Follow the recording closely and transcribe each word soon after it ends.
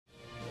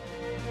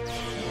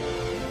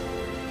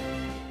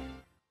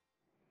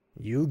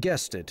You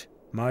guessed it,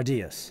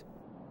 Mardius.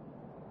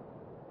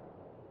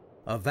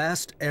 A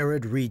vast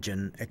arid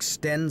region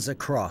extends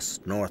across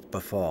North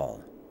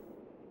Befall.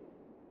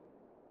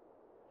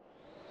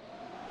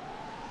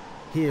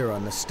 Here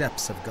on the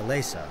steppes of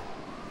Galesa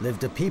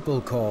lived a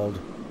people called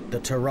the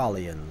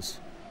Talarians.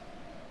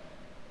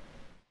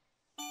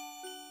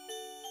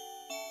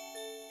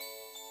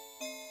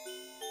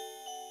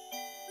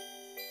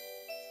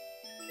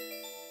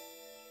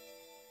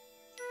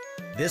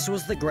 This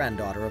was the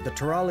granddaughter of the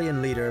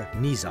Talarian leader,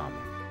 Nizam.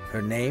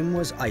 Her name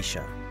was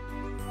Aisha.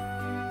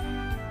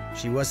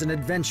 She was an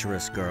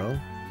adventurous girl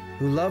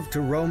who loved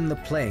to roam the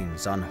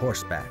plains on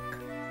horseback.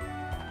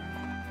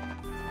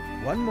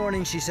 One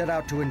morning she set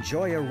out to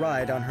enjoy a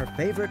ride on her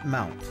favorite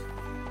mount.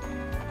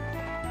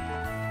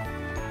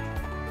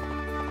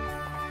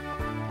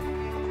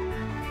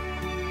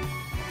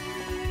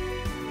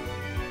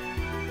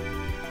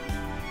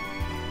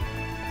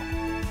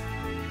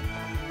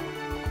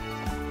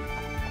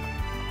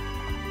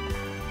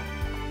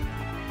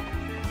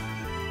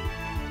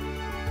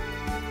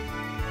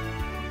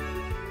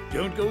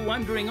 Don't go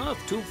wandering off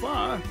too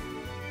far.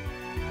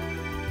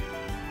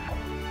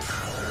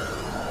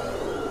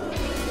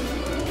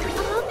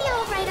 I'll be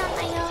all right on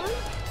my own.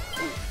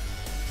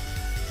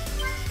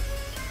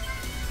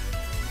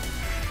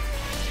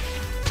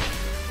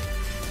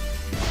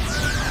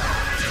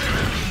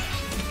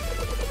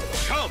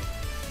 Come!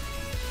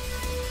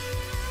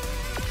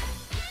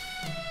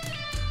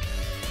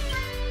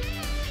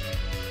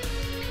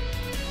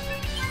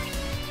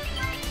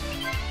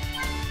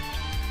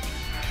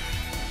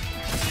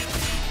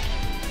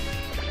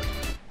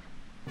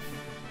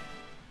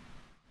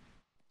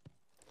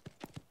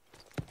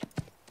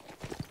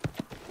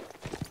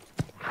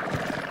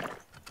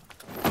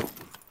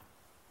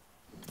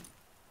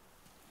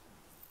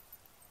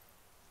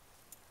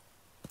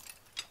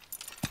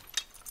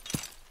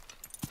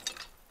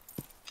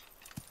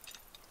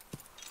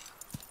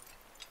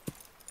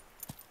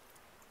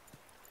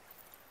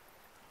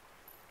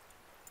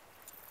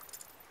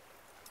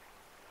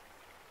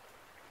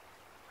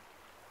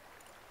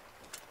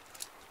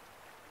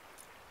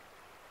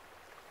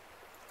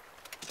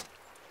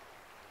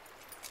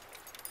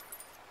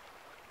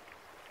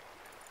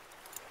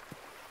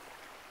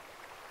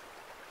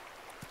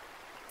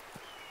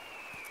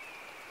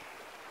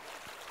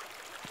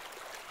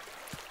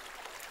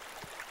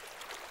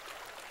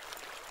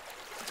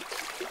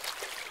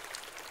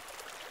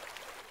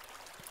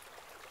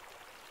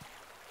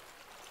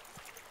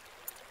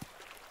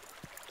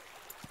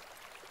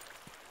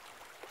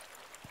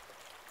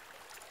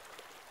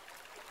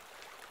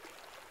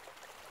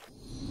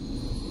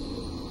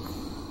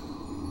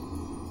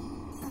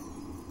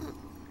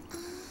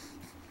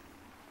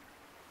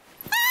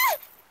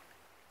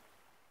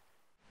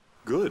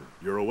 Good,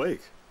 you're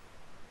awake.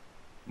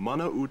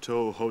 Mana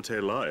uto hote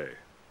lae.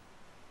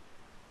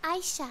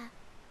 Aisha.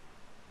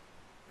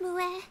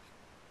 Mue.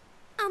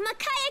 Ama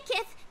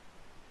kayakith.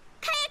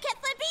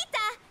 Kayakith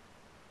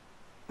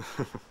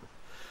labita.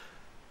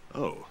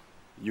 Oh,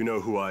 you know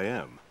who I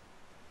am.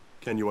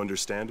 Can you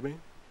understand me?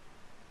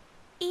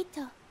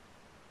 Ito.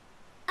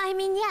 I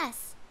mean,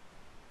 yes.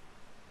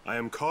 I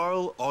am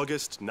Karl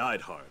August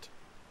Neidhart,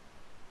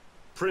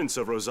 Prince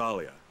of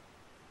Rosalia.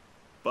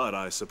 But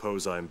I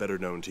suppose I am better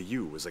known to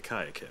you as a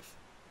Kayakith.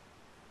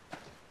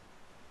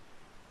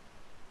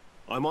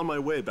 I'm on my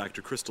way back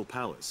to Crystal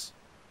Palace.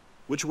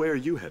 Which way are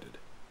you headed?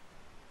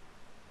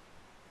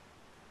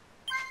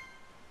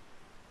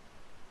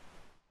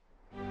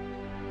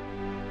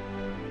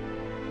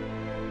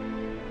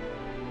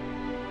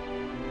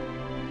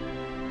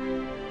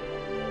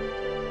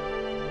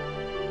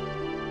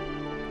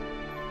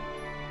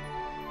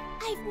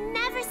 I've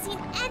never seen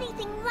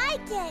anything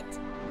like it!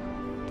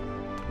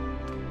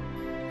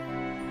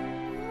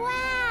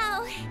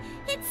 Wow!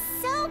 It's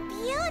so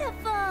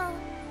beautiful!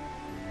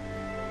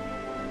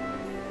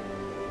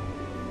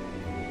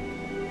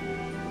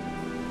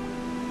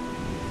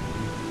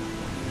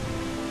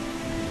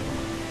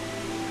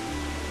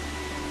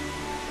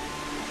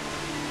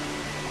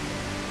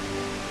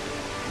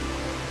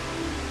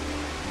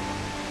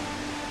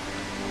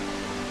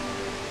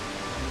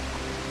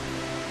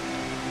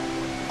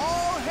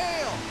 All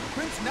hail!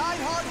 Prince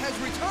Neidhart has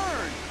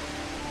returned!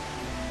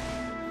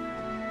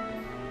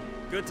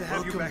 Good to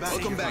have you back.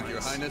 Welcome back,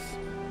 Your Highness.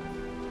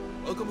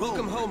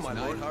 Welcome home, my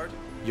lord. Neidhart.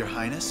 Your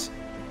Highness?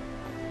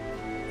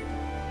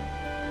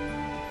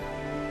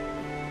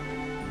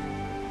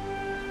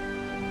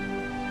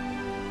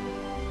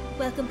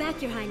 Welcome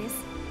back, Your Highness.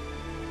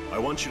 I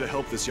want you to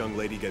help this young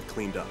lady get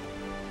cleaned up.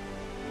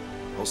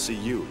 I'll see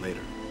you later.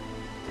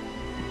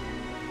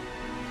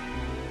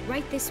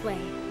 Right this way.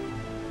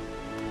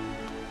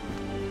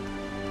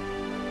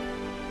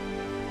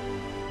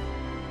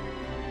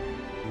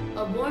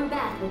 A warm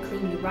bath will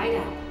clean you right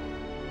out.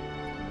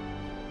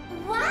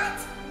 What?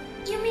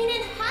 You mean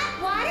in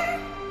hot water?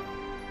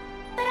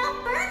 But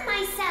I'll burn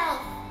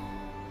myself!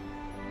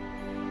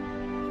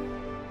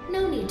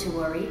 No need to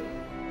worry.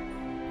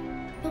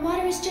 The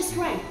water is just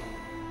right.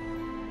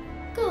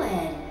 Go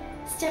ahead,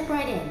 step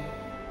right in.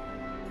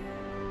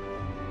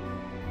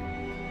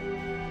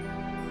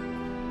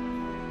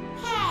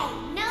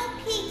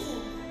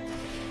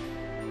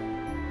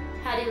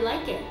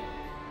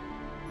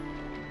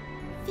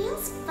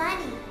 Feels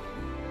funny.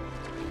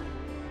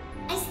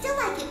 I still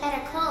like it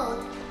better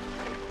cold.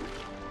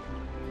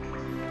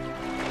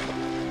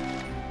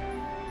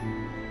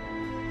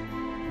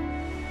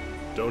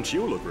 Don't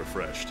you look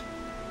refreshed?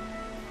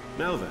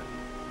 Now then,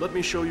 let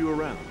me show you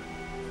around.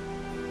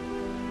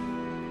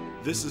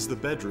 This is the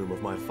bedroom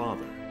of my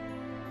father,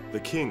 the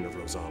King of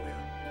Rosalia.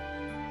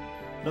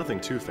 Nothing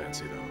too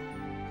fancy,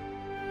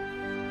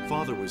 though.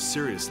 Father was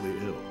seriously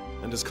ill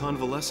and is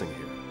convalescing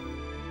here.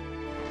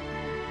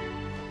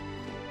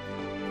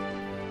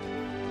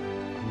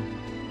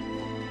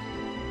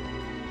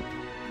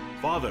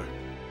 Father,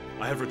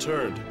 I have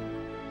returned.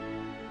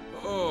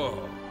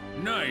 Oh,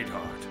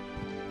 Neidhart.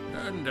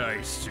 And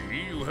I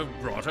see you have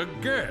brought a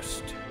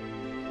guest.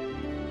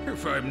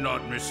 If I'm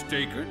not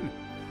mistaken,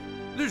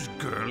 this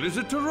girl is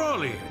a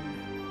Talarian.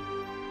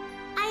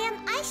 I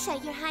am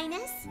Aisha, Your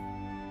Highness.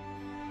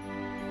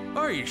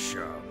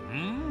 Aisha,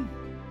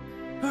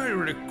 I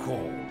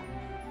recall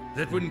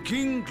that when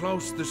King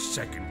Klaus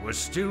II was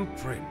still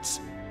prince,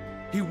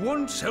 he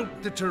once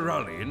helped the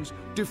Talarians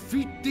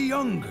defeat the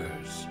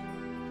Youngers.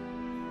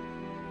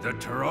 The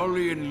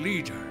Talarian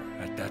leader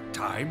at that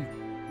time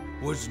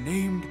was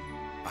named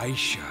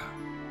Aisha.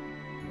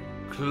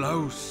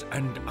 Klaus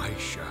and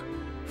Aisha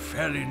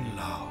fell in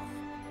love.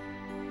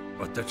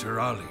 But the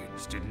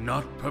Talarians did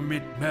not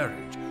permit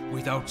marriage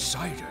with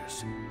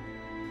outsiders.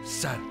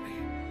 Sadly,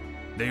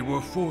 they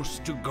were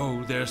forced to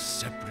go their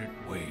separate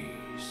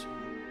ways.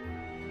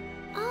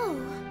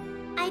 Oh,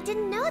 I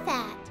didn't know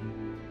that.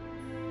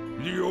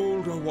 The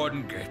older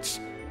one gets,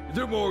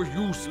 the more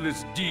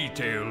useless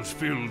details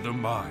fill the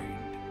mind.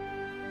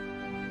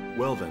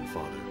 Well then,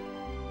 Father,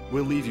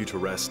 we'll leave you to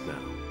rest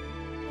now.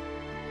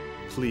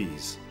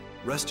 Please,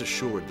 rest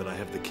assured that I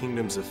have the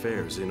kingdom's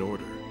affairs in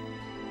order.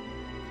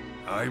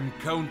 I'm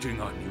counting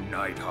on you,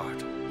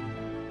 Neidhart.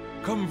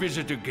 Come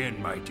visit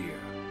again, my dear.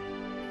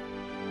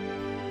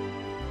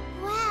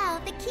 Wow,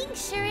 the king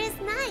sure is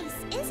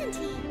nice, isn't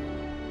he?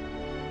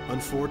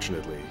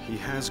 Unfortunately, he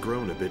has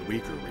grown a bit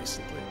weaker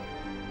recently.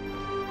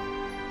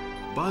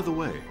 By the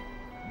way,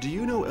 do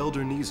you know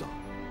Elder Nizam?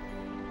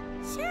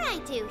 Sure I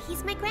do.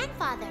 He's my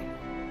grandfather.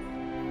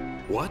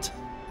 What?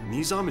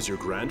 Nizam is your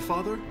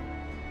grandfather?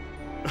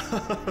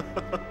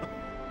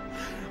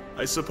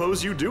 I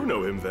suppose you do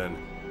know him then.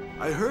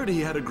 I heard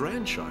he had a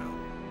grandchild,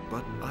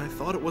 but I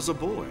thought it was a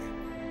boy.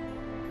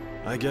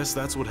 I guess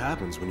that's what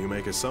happens when you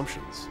make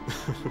assumptions.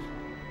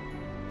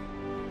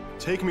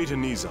 Take me to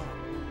Nizam,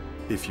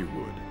 if you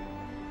would.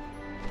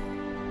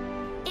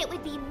 It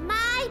would be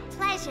my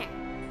pleasure.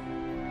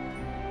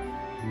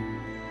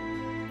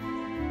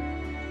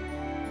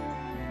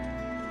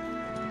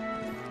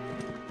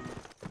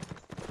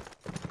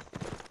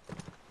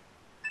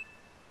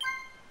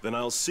 Then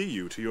I'll see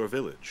you to your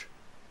village.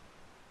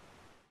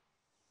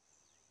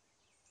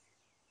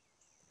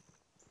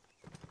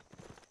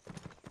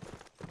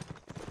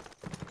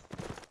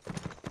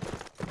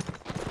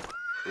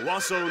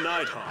 Waso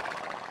Neidhart,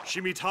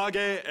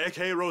 Shimitage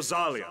Eke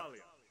Rosalia.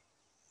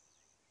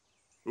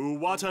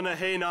 Uwata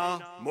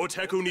Nahena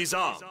Moteku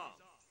Nizam.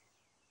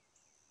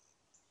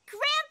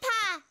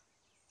 Grandpa!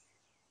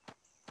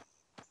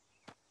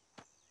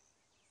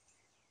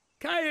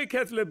 Kaya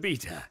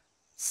Kethlabita,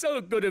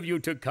 so good of you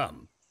to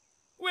come.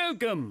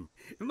 Welcome.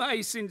 My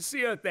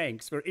sincere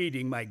thanks for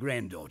aiding my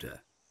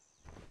granddaughter.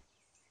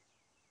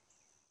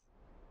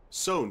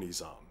 So,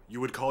 Nizam, you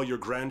would call your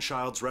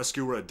grandchild's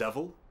rescuer a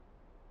devil?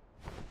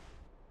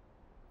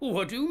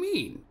 What do you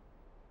mean?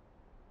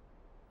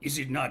 Is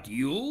it not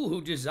you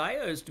who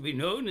desires to be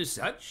known as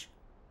such?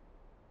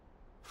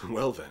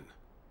 Well then,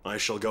 I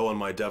shall go on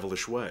my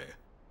devilish way.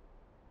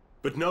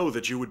 But know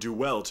that you would do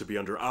well to be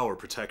under our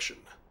protection.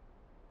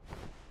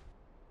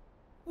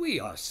 We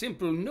are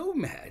simple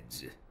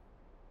nomads.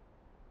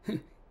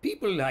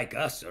 People like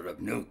us are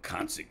of no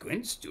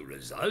consequence to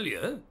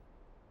Rosalia.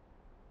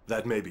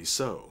 That may be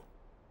so.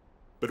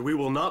 But we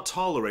will not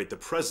tolerate the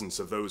presence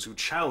of those who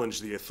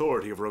challenge the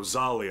authority of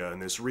Rosalia in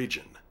this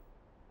region.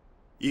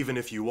 Even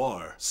if you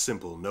are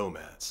simple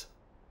nomads.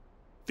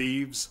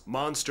 Thieves,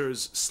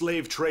 monsters,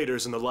 slave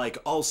traders, and the like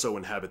also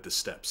inhabit the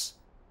steppes.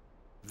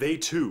 They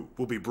too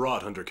will be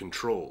brought under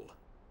control.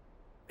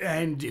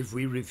 And if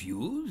we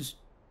refuse?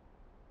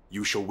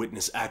 You shall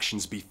witness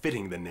actions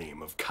befitting the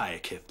name of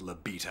Kayakith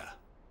Labita.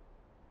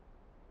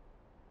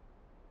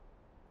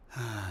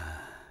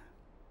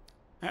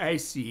 I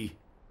see.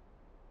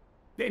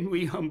 Then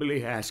we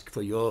humbly ask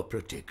for your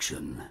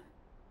protection.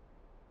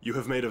 You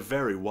have made a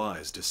very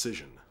wise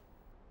decision.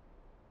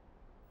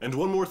 And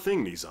one more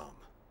thing, Nizam.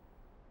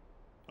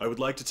 I would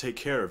like to take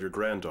care of your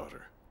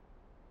granddaughter.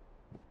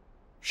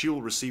 She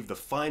will receive the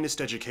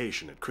finest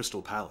education at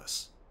Crystal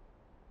Palace.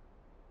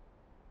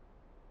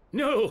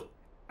 No,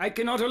 I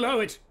cannot allow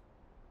it.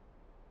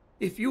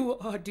 If you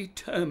are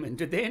determined,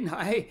 then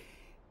I...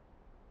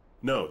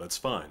 No, that's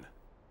fine.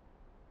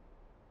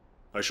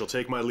 I shall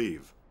take my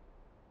leave.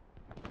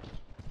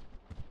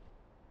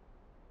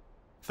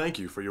 Thank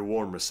you for your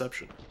warm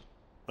reception.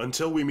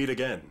 Until we meet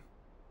again.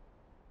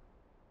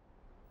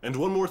 And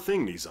one more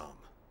thing, Nizam.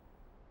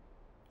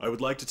 I would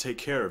like to take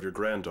care of your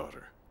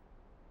granddaughter.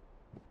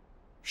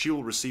 She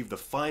will receive the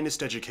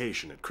finest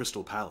education at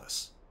Crystal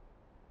Palace.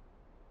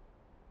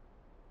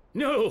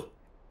 No,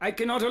 I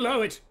cannot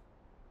allow it.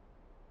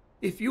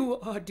 If you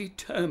are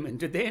determined,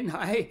 then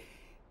I...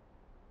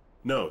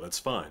 No, that's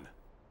fine.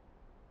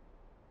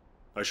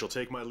 I shall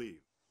take my leave.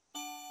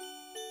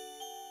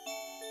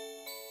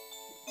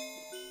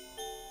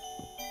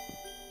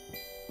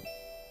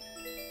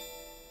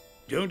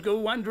 Don't go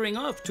wandering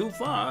off too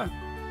far.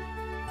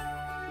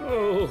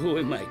 Oh, who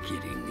am I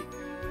kidding?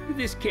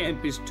 This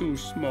camp is too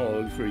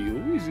small for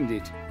you, isn't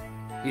it?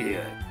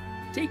 Here,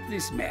 take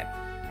this map.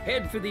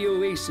 Head for the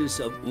oasis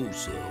of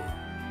Uso.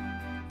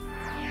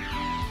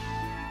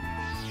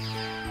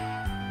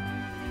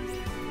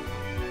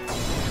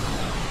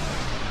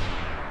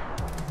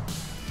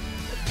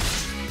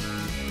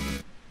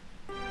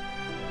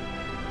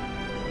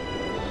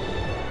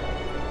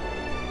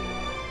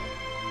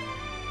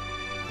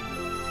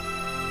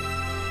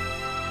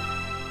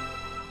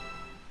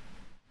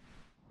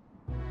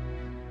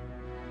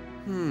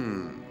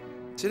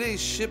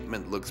 Today's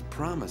shipment looks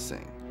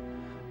promising.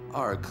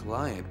 Our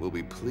client will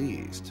be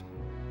pleased.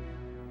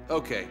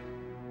 Okay,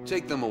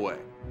 take them away.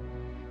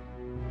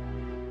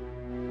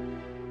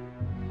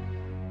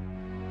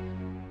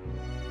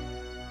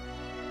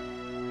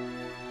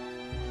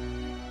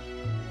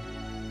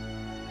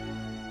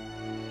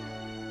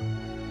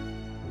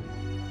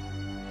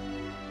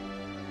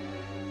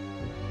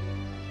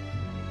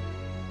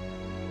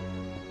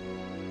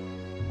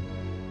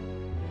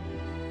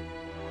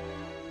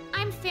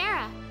 I'm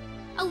Farah.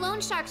 A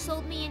loan shark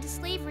sold me into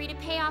slavery to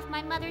pay off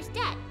my mother's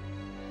debt.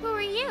 Who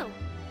are you?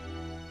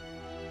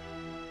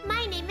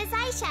 My name is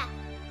Aisha.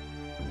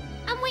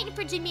 I'm waiting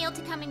for Jamil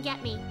to come and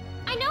get me.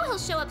 I know he'll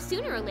show up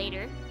sooner or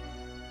later.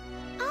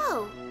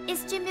 Oh,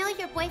 is Jamil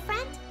your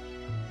boyfriend?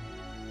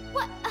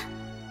 What?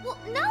 Well,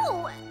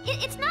 no!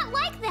 It's not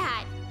like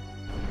that!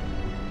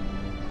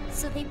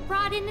 So they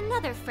brought in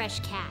another fresh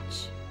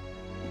catch.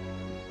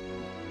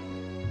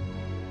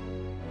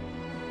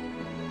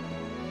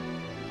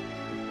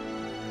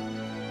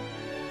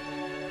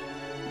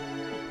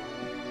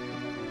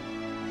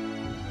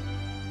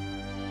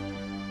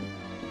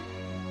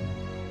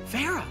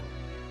 Farah!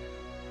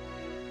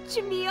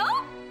 Jamil?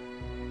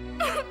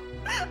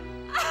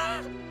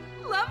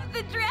 Love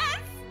the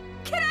dress!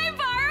 Can I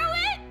borrow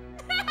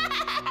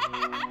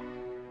it?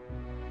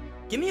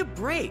 Give me a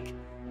break.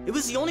 It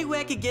was the only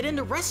way I could get in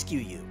to rescue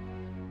you.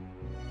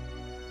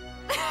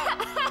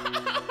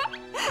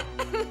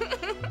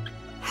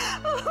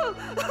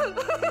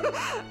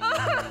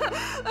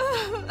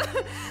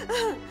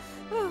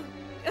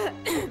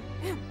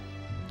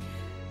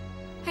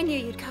 I knew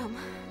you'd come.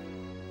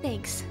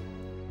 Thanks.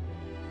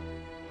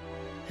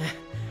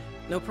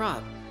 No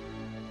prob.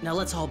 Now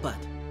let's haul butt.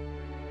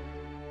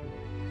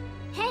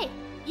 Hey,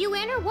 you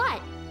in or what?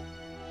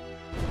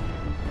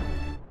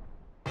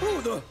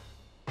 Who the...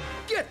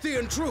 Get the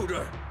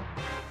intruder!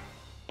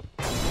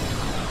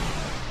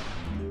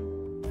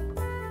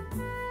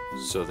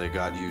 So they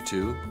got you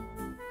too?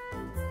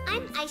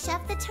 I'm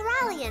Aisha of the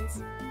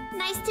Terralians.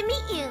 Nice to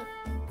meet you.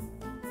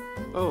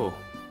 Oh,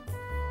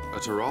 a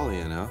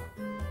Terralian, huh?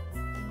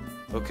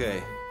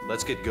 Okay,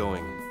 let's get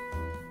going.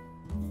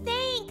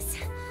 Thanks.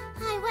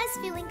 I was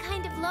feeling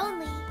kind of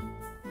lonely.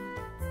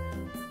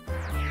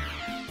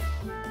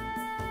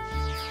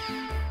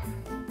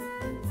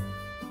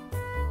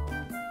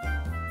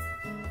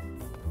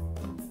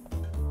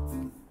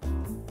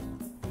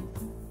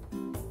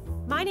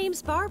 My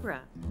name's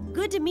Barbara.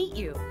 Good to meet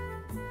you.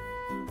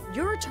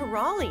 You're a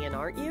Terralian,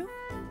 aren't you?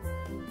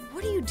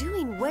 What are you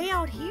doing way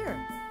out here?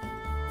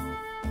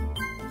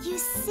 You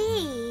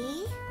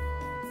see...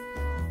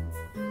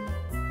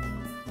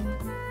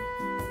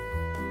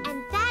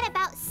 And that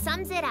about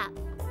sums it up.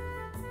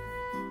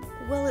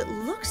 Well, it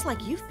looks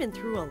like you've been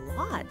through a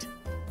lot.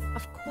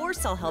 Of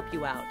course I'll help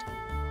you out.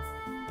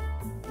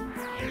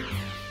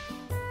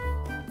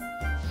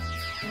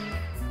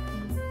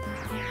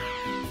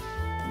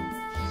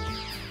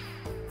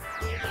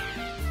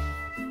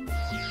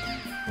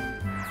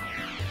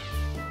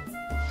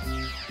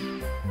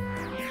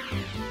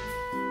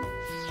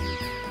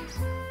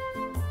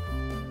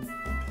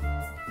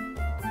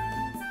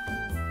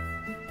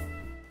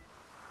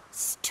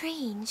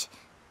 Strange.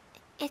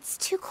 It's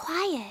too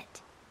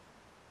quiet.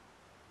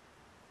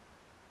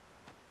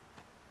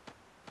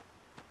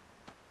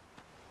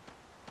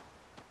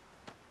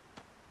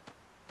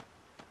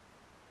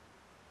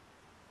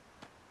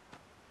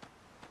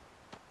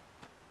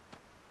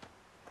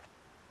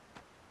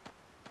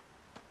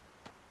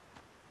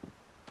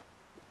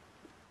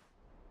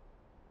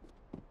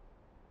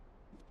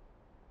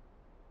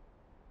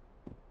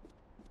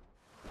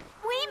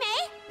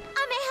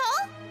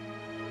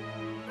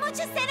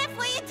 Mucho cere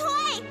fue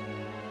toy.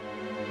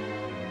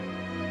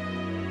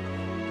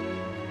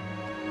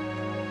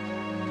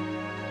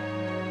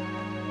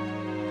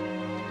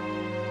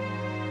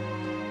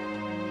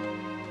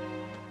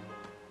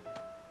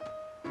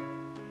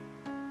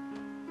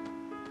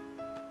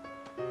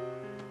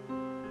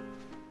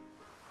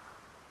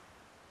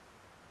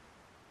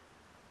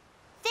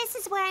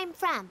 this is where I'm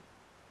from.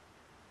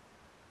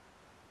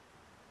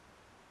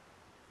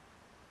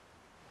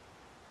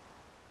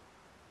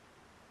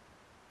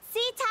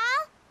 Sita,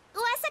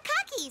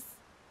 Uesakakis.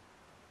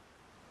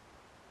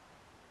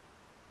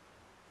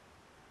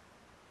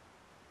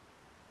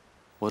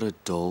 What a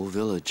dull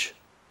village.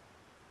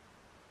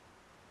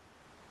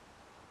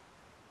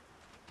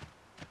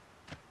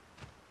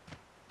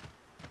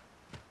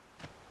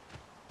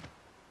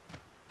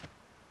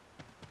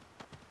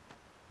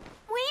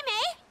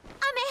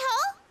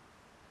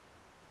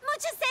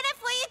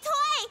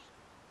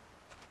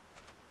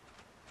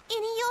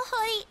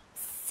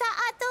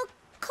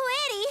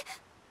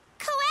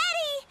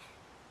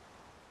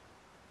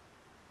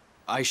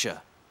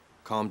 Aisha,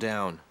 calm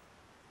down.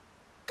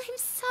 I'm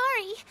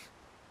sorry,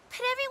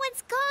 but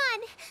everyone's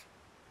gone.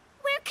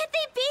 Where could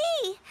they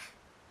be?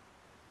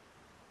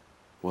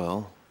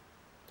 Well,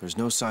 there's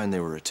no sign they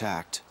were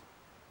attacked.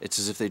 It's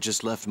as if they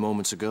just left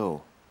moments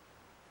ago.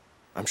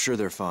 I'm sure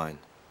they're fine.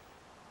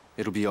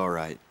 It'll be all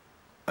right.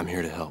 I'm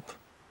here to help.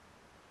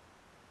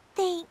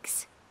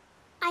 Thanks.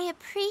 I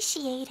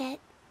appreciate it.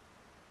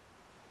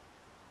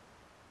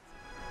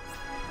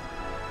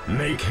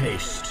 Make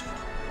haste.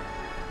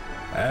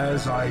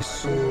 As I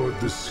soared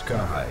the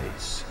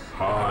skies,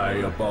 high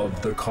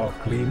above the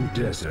Cochlean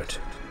Desert,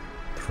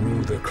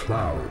 through the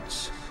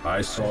clouds,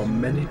 I saw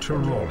many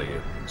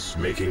Terranites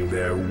making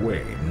their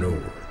way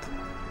north.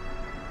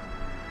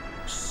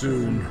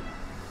 Soon,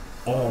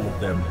 all of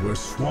them were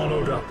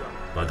swallowed up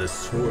by the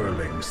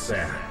swirling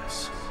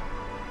sands.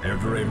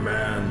 Every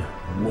man,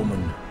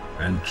 woman,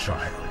 and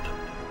child.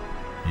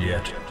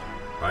 Yet,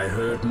 I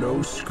heard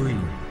no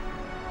scream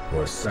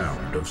or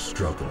sound of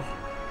struggle.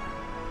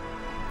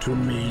 To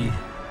me,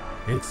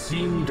 it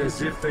seemed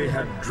as if they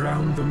had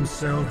drowned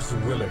themselves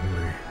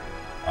willingly.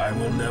 I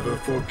will never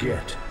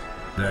forget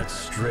that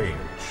strange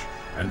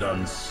and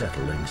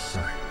unsettling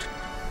sight.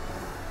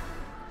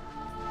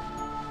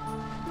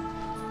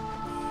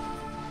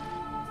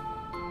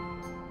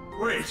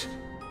 Wait!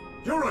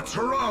 You're a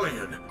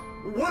Terranian!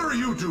 What are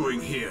you doing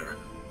here?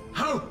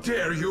 How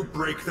dare you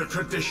break the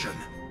tradition?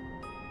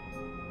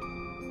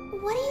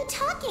 What are you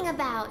talking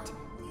about?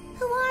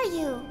 Who are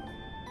you?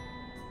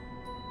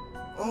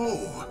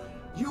 Oh,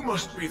 you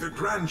must be the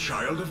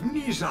grandchild of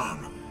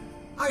Nizam.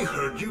 I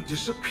heard you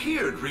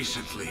disappeared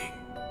recently.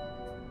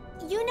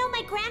 You know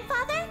my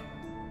grandfather?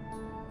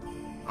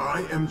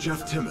 I am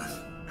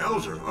Jephtimith,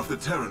 elder of the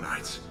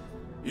Terranites.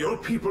 Your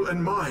people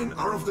and mine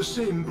are of the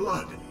same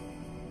blood.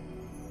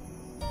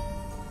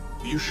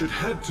 You should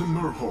head to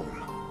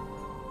Merholm.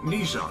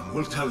 Nizam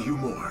will tell you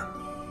more.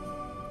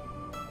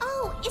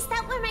 Oh, is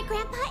that where my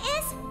grandpa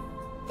is?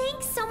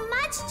 Thanks so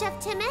much,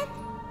 Jephtimith.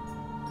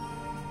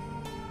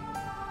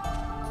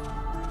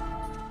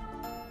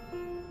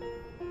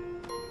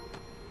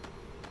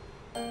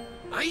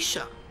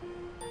 Aisha!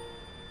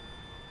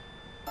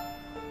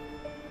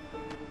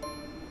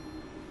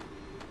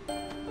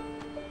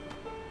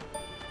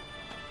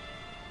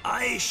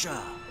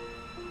 Aisha!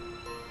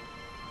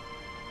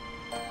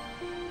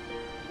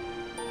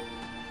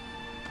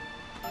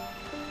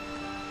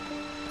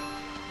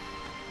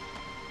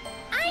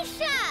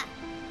 Aisha!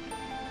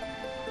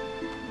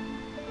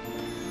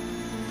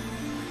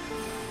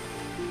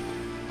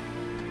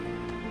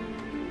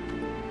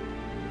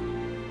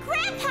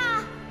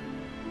 Grandpa!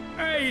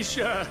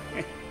 Aisha!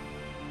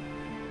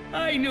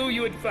 I knew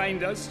you would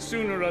find us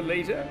sooner or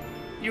later.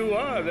 You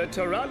are a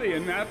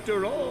Talarian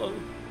after all.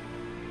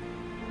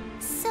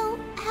 So,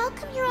 how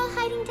come you're all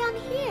hiding down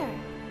here?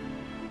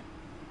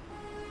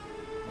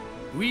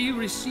 We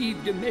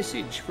received a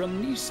message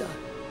from Nisa,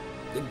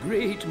 the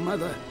Great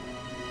Mother.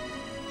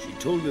 She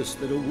told us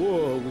that a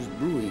war was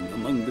brewing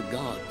among the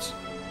gods.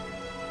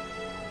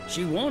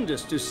 She warned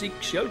us to seek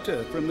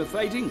shelter from the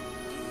fighting,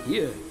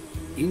 here,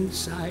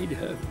 inside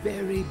her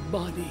very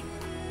body.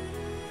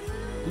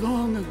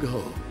 Long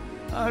ago,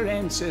 our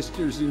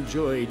ancestors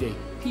enjoyed a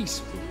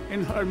peaceful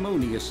and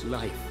harmonious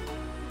life.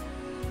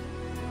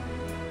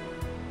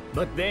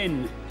 But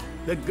then,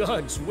 the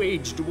gods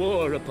waged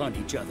war upon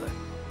each other.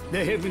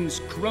 The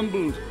heavens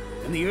crumbled,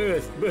 and the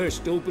earth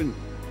burst open.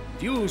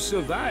 Few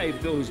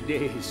survived those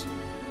days.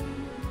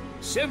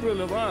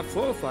 Several of our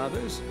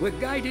forefathers were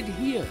guided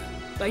here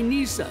by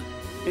Nisa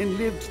and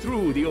lived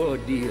through the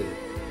ordeal.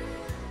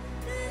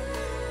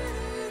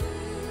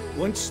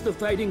 Once the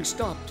fighting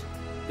stopped,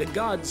 the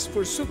gods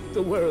forsook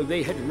the world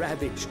they had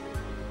ravaged.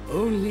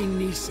 Only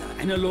Nisa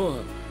and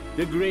Alor,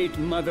 the Great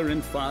Mother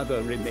and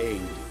Father,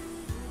 remained.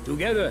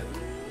 Together,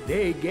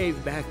 they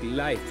gave back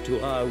life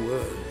to our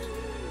world,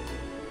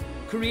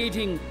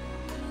 creating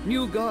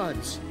new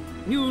gods,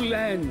 new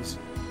lands,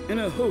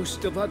 and a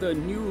host of other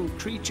new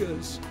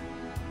creatures.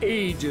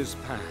 Ages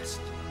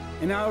passed,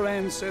 and our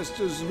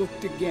ancestors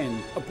looked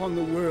again upon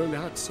the world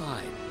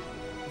outside.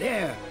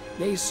 There,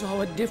 they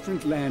saw a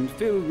different land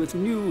filled with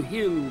new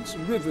hills,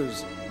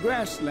 rivers,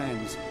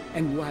 grasslands,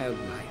 and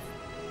wildlife.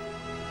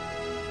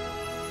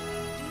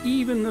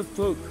 Even the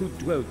folk who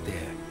dwelt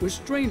there were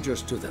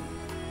strangers to them.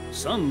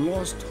 Some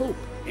lost hope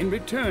and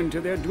returned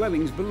to their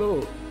dwellings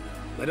below,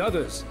 but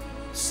others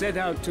set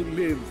out to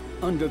live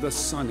under the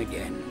sun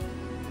again.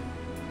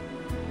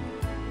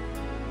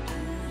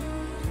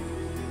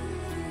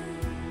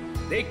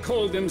 They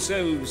call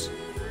themselves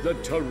the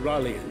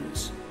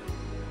Terranites.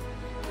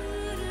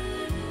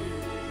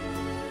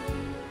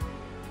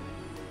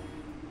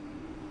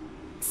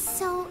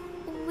 So,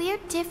 we're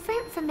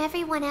different from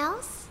everyone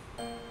else?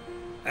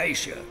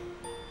 Aisha,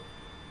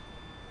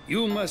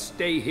 you must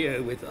stay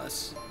here with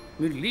us,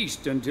 at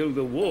least until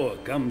the war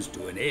comes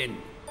to an end.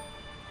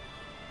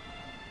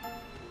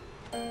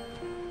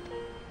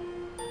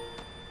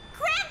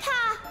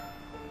 Grandpa!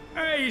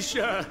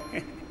 Aisha!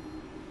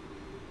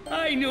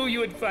 I knew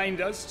you'd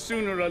find us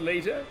sooner or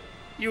later.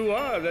 You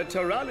are a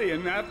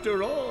Talarian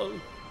after all.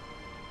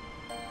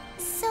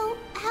 So,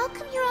 how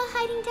come you're all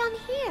hiding down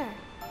here?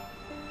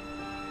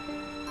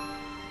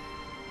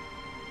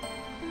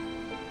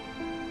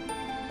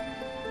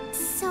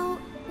 So,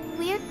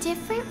 we're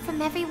different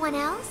from everyone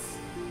else?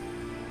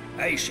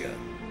 Aisha,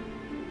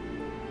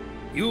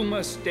 you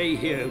must stay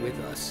here with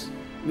us,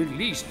 at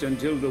least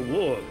until the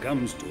war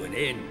comes to an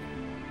end.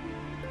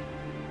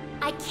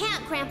 I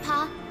can't,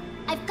 Grandpa.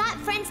 I've got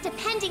friends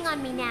depending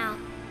on me now.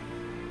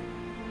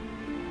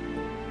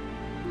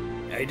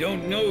 I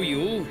don't know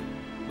you,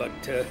 but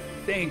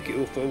thank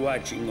you for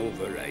watching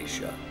over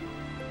Aisha.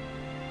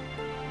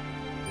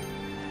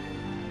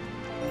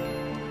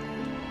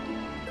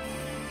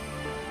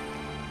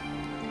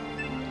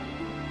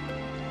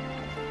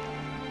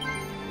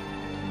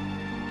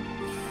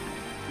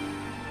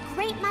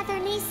 Great Mother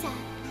Nisa,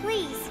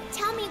 please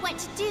tell me what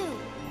to do.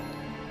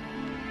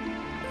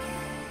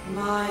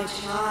 My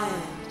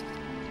child,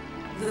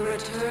 the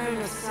return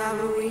of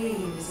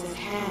Saruin is at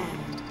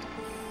hand.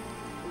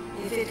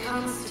 If it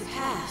comes to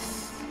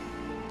pass,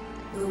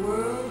 the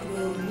world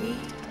will meet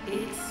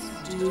its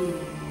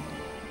doom.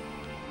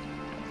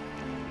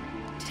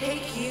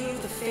 Take you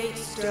the Fate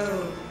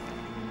Stone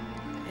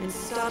and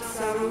stop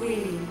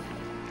Saruin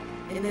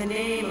in the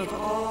name of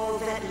all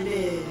that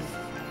live.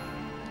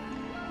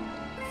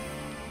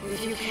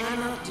 If you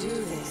cannot do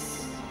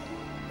this,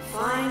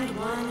 find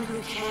one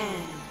who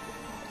can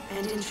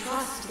and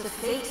entrust the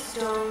Fate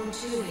Stone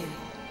to him.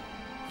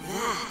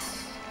 That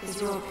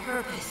is your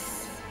purpose.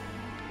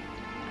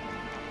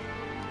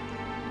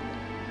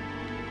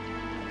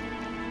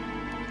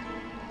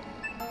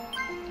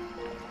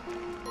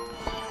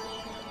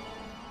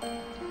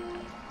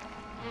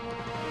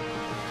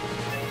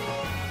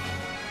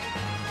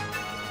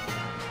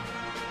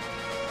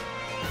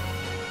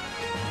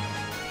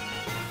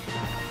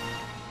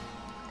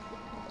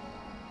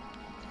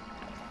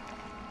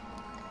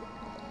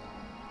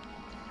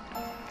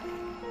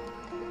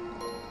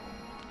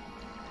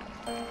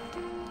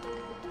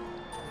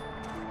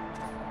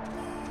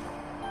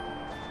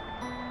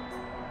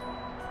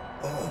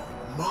 Oh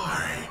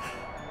my!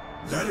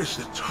 That is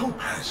the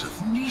Topaz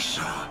of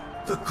Nisa,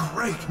 the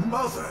Great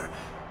Mother.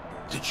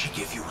 Did she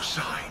give you a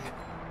sign?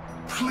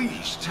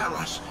 Please tell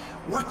us,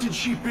 what did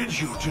she bid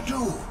you to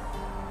do?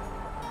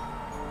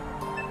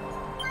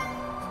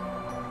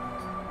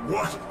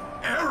 What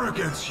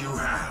arrogance you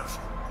have!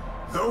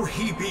 Though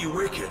he be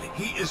wicked,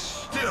 he is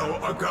still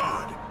a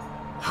god.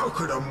 How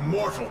could a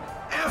mortal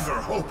ever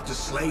hope to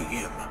slay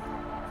him?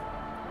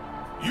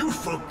 You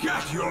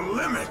forget your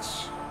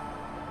limits!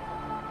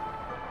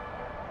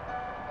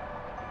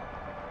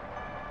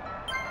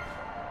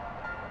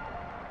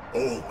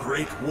 O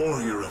great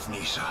warrior of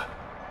Nisa,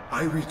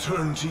 I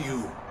return to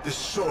you the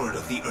sword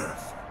of the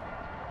earth.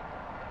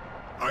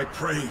 I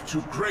pray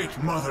to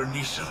Great Mother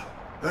Nisa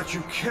that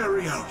you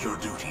carry out your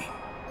duty.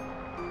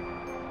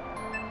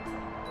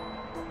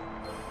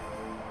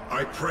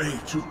 I pray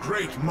to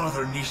Great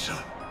Mother Nisa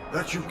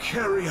that you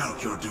carry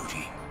out your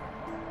duty.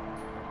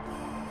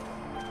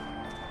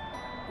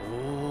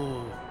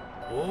 Oh,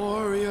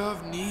 Warrior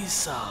of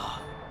Nisa.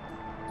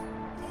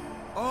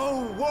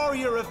 Oh,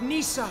 Warrior of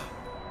Nisa!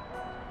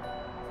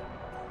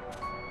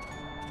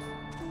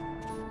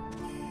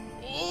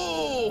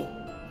 Oh,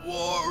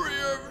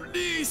 Warrior of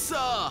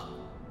Nisa!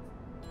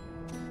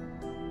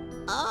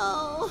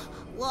 Oh,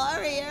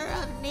 Warrior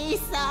of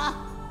Nisa!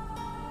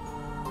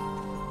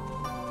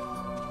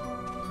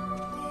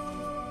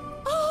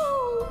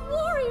 Oh,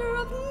 Warrior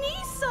of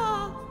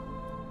Nisa!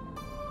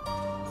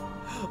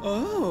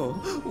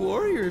 Oh,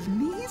 Warrior of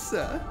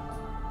Nisa!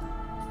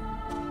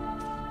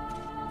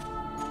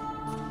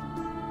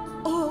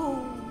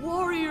 Oh,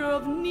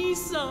 Warrior of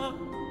Nisa!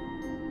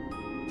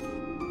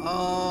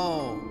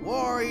 Oh,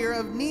 Warrior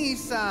of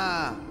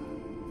Nisa!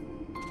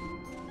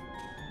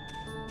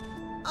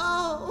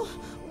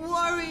 Oh,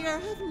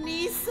 Warrior of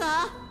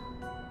Nisa!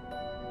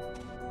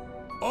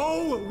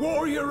 Oh,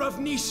 Warrior of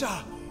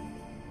Nisa!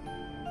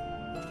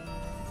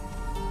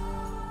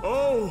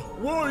 Oh,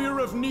 Warrior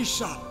of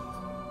Nisa!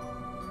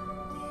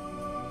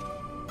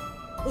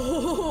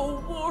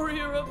 Oh,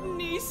 Warrior of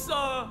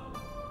Nisa!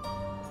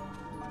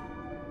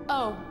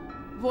 Oh,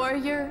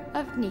 Warrior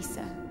of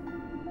Nisa.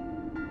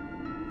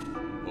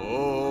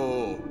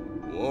 Oh,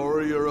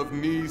 Warrior of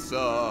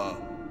Nisa!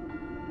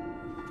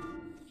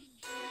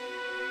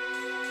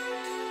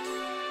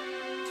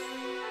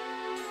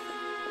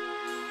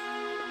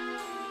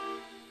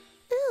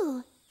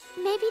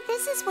 Maybe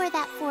this is where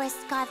that forest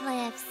god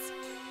lives.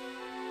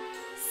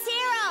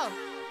 Cyril!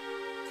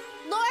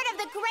 Lord of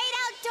the Great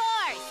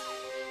Outdoors!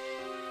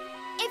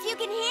 If you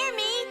can hear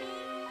me,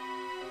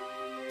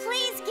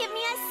 please give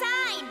me a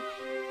sign!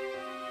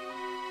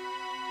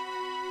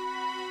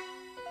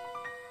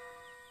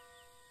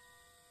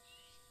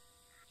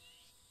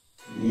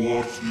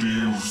 What do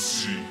you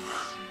seek,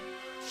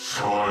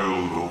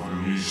 child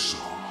of Nisa?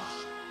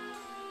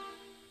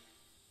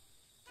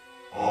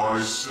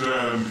 I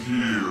stand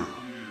here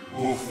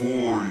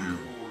before you.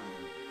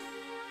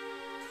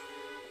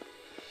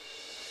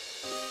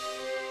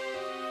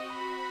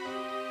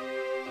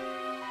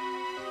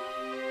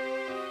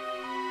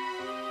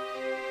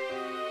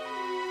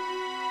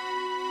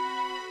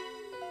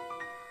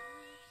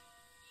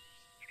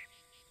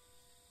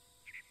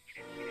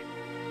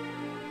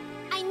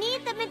 I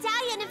need the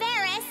Medallion of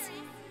Eres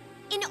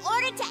in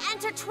order to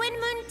enter Twin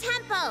Moon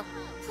Temple.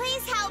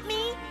 Please help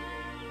me.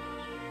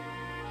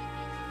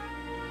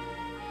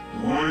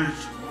 Wait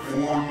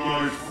for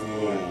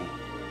nightfall.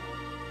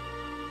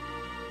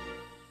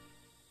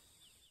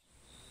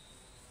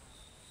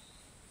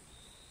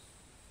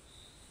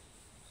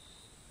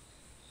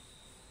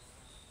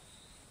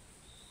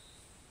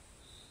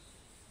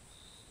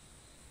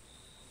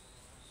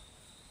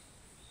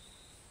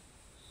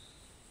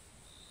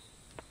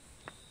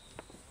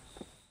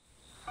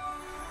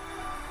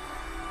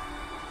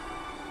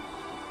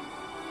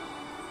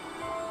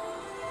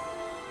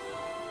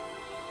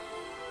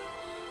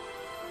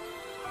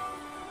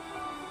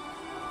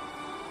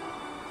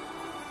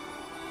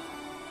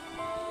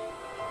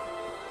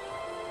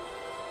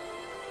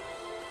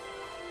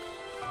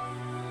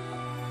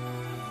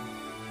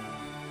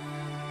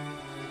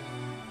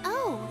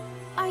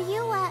 Are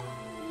you a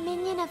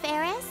minion of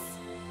Eres?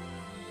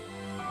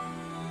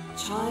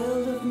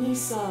 Child of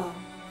Nisa,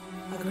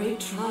 a great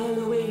trial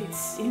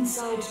awaits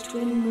inside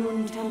Twin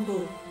Moon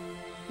Temple.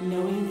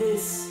 Knowing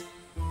this,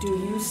 do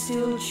you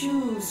still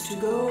choose to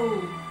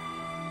go?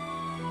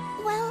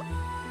 Well,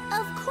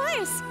 of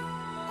course.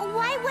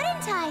 Why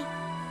wouldn't I?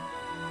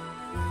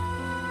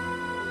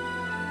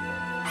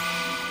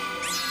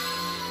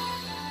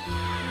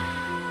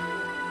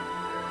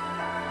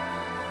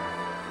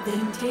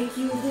 Then take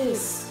you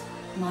this,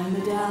 my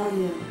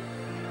medallion.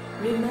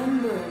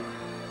 Remember,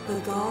 the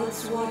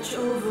gods watch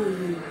over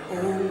you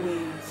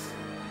always.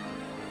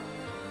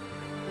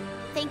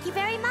 Thank you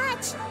very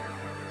much.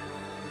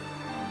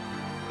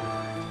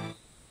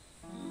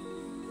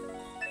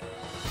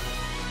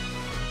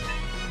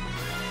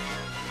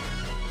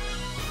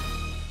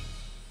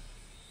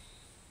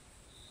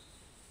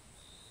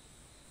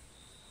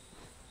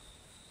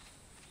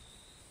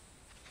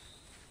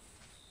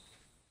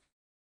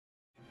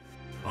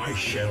 I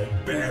shall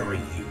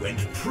bury you and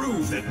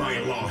prove that my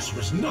loss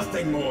was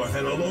nothing more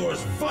than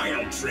Allore's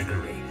vile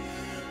trickery.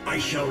 I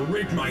shall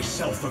rid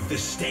myself of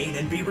this stain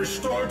and be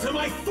restored to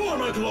my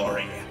former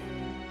glory.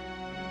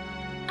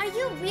 Are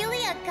you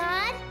really a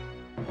god?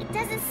 It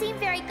doesn't seem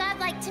very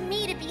godlike to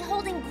me to be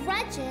holding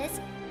grudges.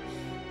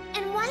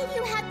 And why do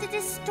you have to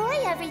destroy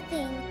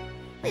everything?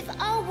 We've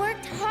all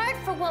worked hard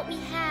for what we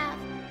have.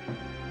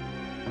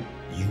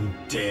 You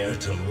dare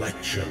to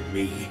lecture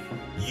me?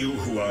 You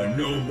who are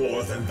no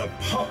more than the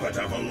puppet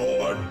of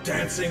Allure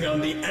dancing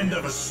on the end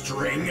of a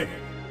string?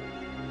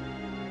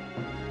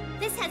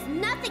 This has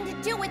nothing to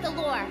do with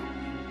Allure.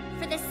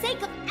 For the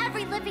sake of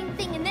every living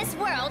thing in this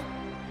world,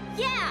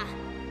 yeah!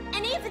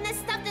 And even the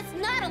stuff that's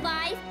not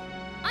alive,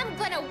 I'm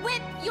gonna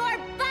whip your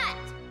butt!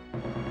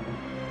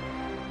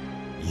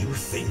 You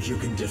think you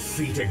can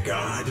defeat a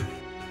god?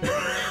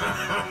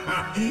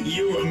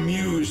 You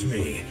amuse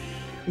me.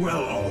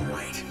 Well, all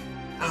right.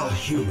 I'll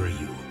humor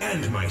you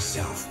and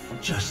myself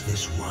just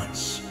this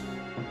once.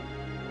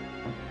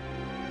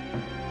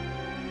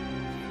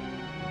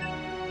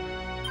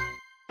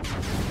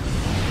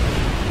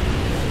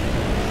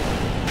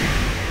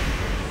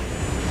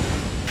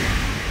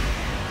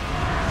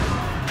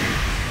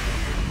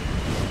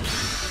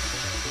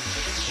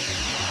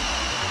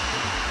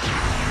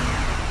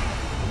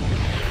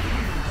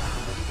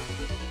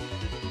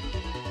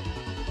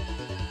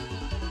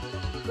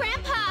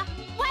 Grandpa,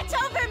 watch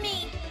over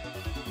me!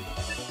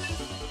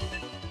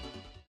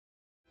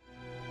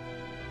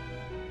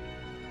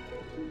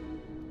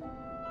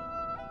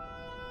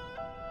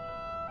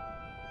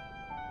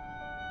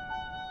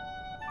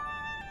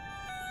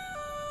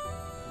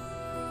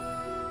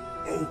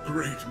 O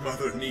great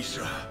Mother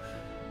Nisa,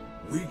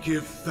 we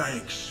give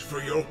thanks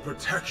for your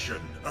protection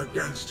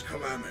against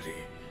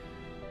calamity.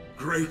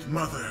 Great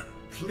Mother,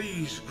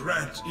 please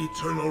grant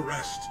eternal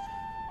rest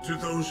to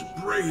those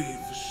brave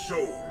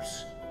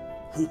souls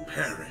who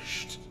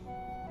perished.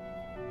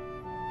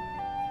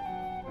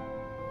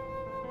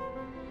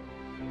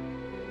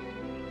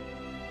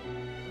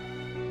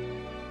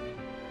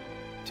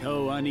 To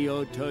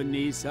Anioto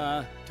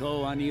Nisa, to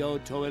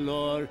Anioto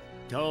Elor,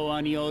 to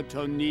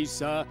Anioto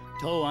Nisa,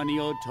 to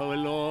Anioto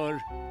Elor,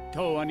 to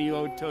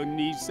Anioto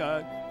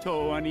Nisa, to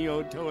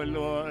Anioto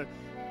Elor.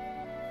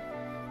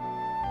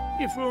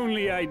 If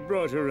only I'd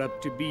brought her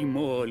up to be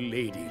more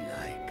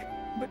ladylike.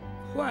 But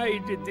Why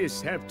did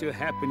this have to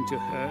happen to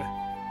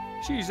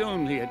her? She's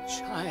only a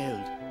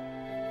child.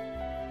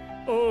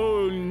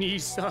 Oh,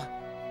 Nisa,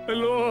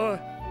 Lord,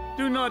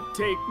 do not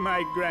take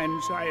my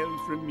grandchild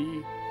from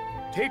me.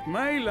 Take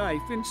my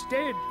life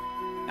instead.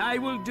 I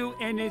will do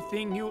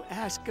anything you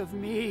ask of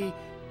me.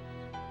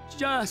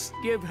 Just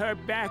give her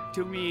back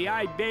to me,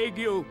 I beg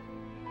you.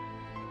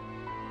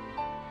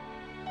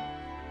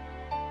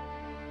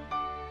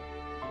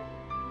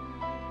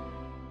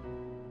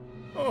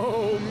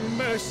 Oh,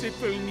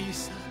 merciful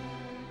Nisa.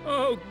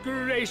 Oh,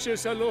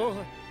 gracious Alor.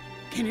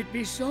 Can it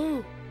be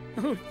so?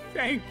 Oh,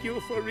 thank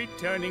you for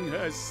returning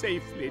her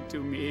safely to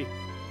me.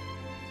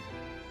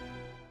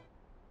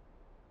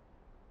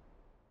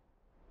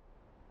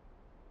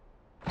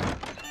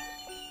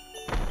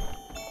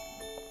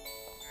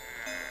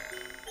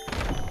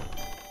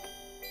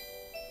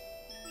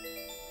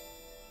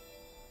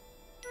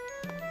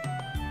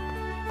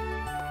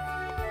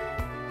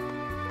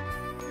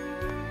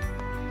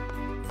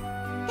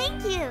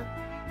 Thank you.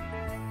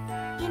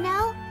 You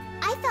know,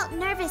 I felt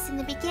nervous in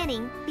the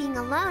beginning, being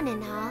alone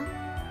and all.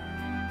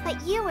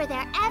 But you were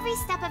there every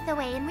step of the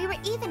way, and we were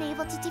even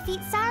able to defeat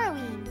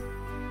Saruin.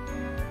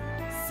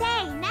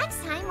 Say,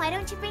 next time, why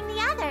don't you bring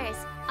the others?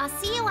 I'll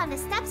see you on the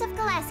steps of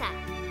Galessa.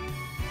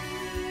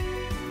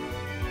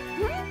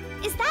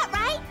 Is that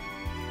right?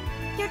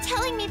 You're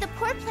telling me the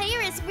poor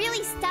player is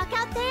really stuck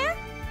out there?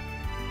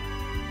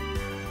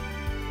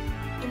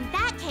 In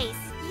that case,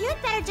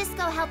 you'd better just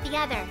go help the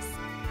others.